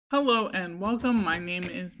Hello and welcome, my name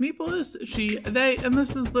is Meepleless, she, they, and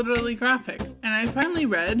this is Literally Graphic. And I finally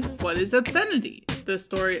read What is Obscenity? The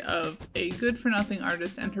story of a good-for-nothing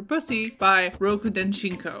artist and her pussy by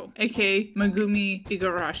Rokudenashiko, aka Megumi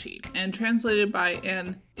Igarashi, and translated by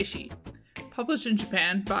Anne Ishii. Published in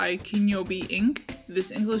Japan by Kinyobi Inc.,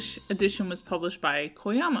 this English edition was published by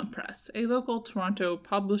Koyama Press, a local Toronto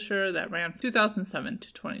publisher that ran from 2007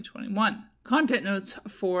 to 2021. Content notes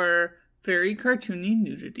for very cartoony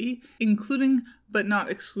nudity, including but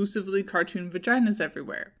not exclusively cartoon vaginas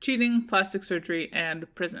everywhere, cheating, plastic surgery, and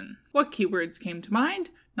prison. What keywords came to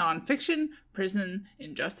mind? Nonfiction, prison,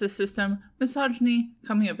 injustice system, misogyny,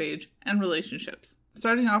 coming of age, and relationships.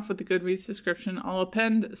 Starting off with the Goodreads description, I'll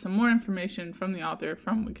append some more information from the author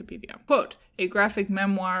from Wikipedia. Quote, a graphic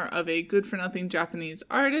memoir of a good-for-nothing Japanese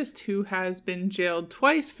artist who has been jailed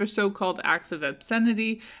twice for so-called acts of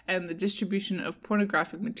obscenity and the distribution of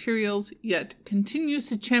pornographic materials, yet continues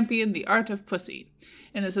to champion the art of pussy.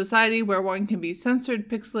 In a society where one can be censored,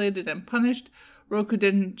 pixelated, and punished,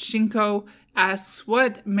 Rokudenashiko asks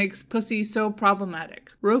what makes pussy so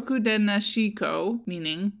problematic. Rokudenashiko,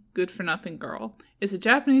 meaning good-for-nothing girl, is a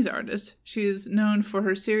Japanese artist. She is known for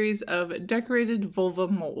her series of decorated vulva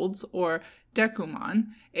moulds, or Decoman,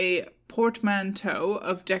 a portmanteau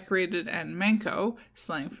of decorated and manko,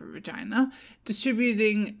 slang for vagina,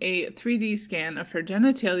 distributing a 3D scan of her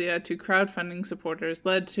genitalia to crowdfunding supporters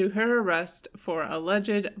led to her arrest for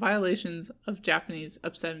alleged violations of Japanese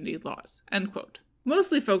obscenity laws. End quote.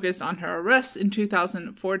 Mostly focused on her arrest in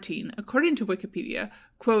 2014, according to Wikipedia,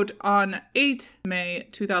 quote, on 8 May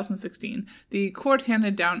 2016, the court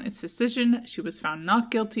handed down its decision. She was found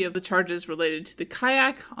not guilty of the charges related to the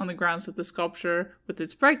kayak on the grounds that the sculpture, with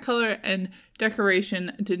its bright color and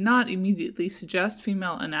decoration, did not immediately suggest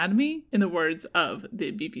female anatomy, in the words of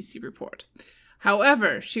the BBC report.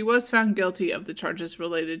 However, she was found guilty of the charges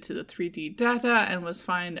related to the 3D data and was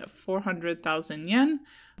fined 400,000 yen,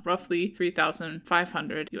 roughly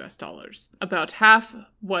 $3,500. About half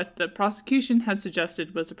what the prosecution had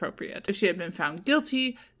suggested was appropriate. If she had been found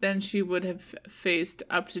guilty, then she would have faced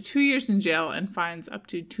up to 2 years in jail and fines up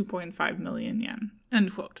to 2.5 million yen.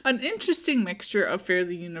 End quote. An interesting mixture of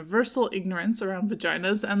fairly universal ignorance around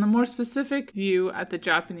vaginas and the more specific view at the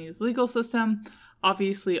Japanese legal system,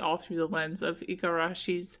 obviously all through the lens of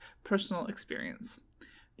Igarashi's personal experience.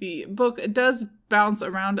 The book does bounce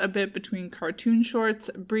around a bit between cartoon shorts,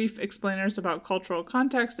 brief explainers about cultural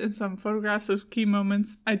context, and some photographs of key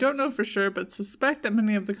moments. I don't know for sure, but suspect that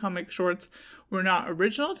many of the comic shorts were not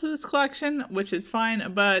original to this collection, which is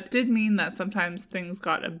fine, but did mean that sometimes things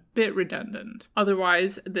got a bit redundant.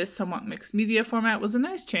 Otherwise, this somewhat mixed media format was a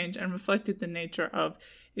nice change and reflected the nature of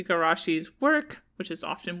Igarashi's work, which is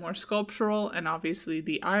often more sculptural, and obviously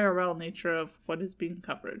the IRL nature of what is being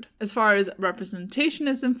covered. As far as representation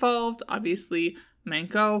is involved, obviously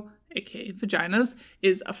manko, aka vaginas,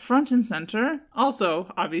 is a front and center. Also,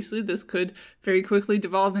 obviously, this could very quickly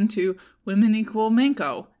devolve into women equal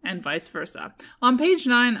manko, and vice versa. On page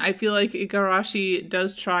 9, I feel like Igarashi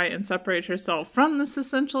does try and separate herself from this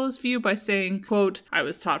essentialist view by saying, quote, I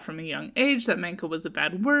was taught from a young age that manko was a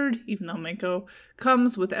bad word, even though manko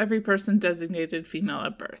comes with every person designated female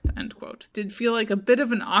at birth, end quote. Did feel like a bit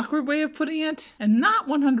of an awkward way of putting it, and not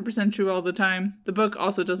 100% true all the time. The book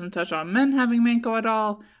also doesn't touch on men having manko at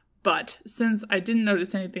all, but since I didn't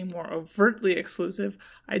notice anything more overtly exclusive,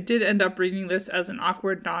 I did end up reading this as an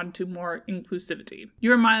awkward nod to more inclusivity.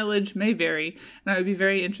 Your mileage may vary, and I would be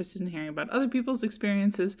very interested in hearing about other people's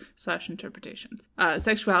experiences/interpretations.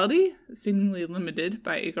 Sexuality, seemingly limited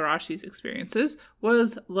by Igarashi's experiences,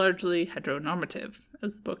 was largely heteronormative,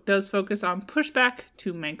 as the book does focus on pushback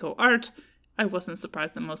to manko art. I wasn't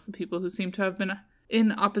surprised that most of the people who seem to have been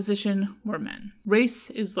in opposition were men.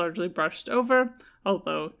 Race is largely brushed over,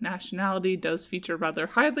 although nationality does feature rather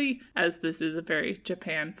highly, as this is a very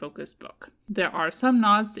Japan-focused book. There are some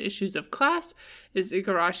nods to issues of class, as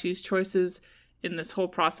Igarashi's choices in this whole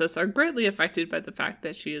process are greatly affected by the fact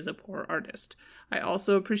that she is a poor artist. I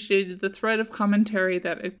also appreciated the thread of commentary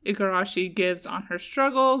that Igarashi gives on her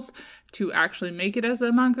struggles to actually make it as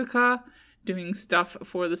a mangaka, doing stuff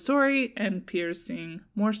for the story, and peers seeing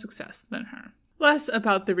more success than her. Less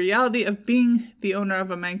about the reality of being the owner of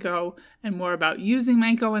a manko and more about using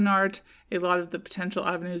manko in art. A lot of the potential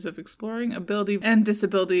avenues of exploring ability and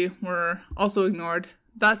disability were also ignored.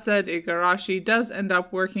 That said, Igarashi does end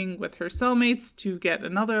up working with her cellmates to get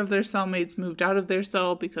another of their cellmates moved out of their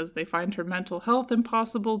cell because they find her mental health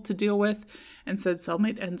impossible to deal with, and said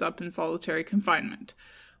cellmate ends up in solitary confinement.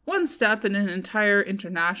 One step in an entire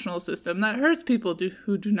international system that hurts people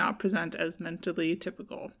who do not present as mentally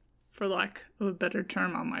typical. for lack of a better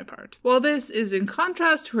term on my part. While this is in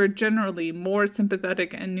contrast to her generally more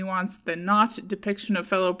sympathetic and nuanced than not depiction of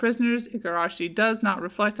fellow prisoners, Igarashi does not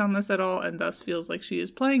reflect on this at all and thus feels like she is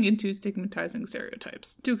playing into stigmatizing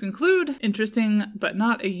stereotypes. To conclude, interesting but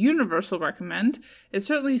not a universal recommend, it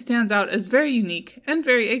certainly stands out as very unique and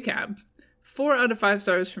very ACAB. 4 out of 5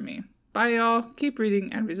 stars for me. Bye y'all, keep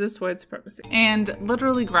reading and resist white supremacy. And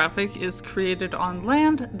Literally Graphic is created on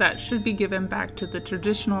land that should be given back to the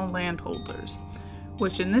traditional landholders,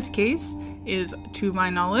 which in this case is, to my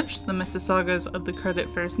knowledge, the Mississaugas of the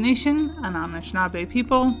Credit First Nation, an Anishinaabe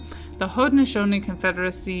people, the Haudenosaunee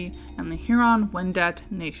Confederacy, and the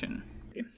Huron-Wendat Nation.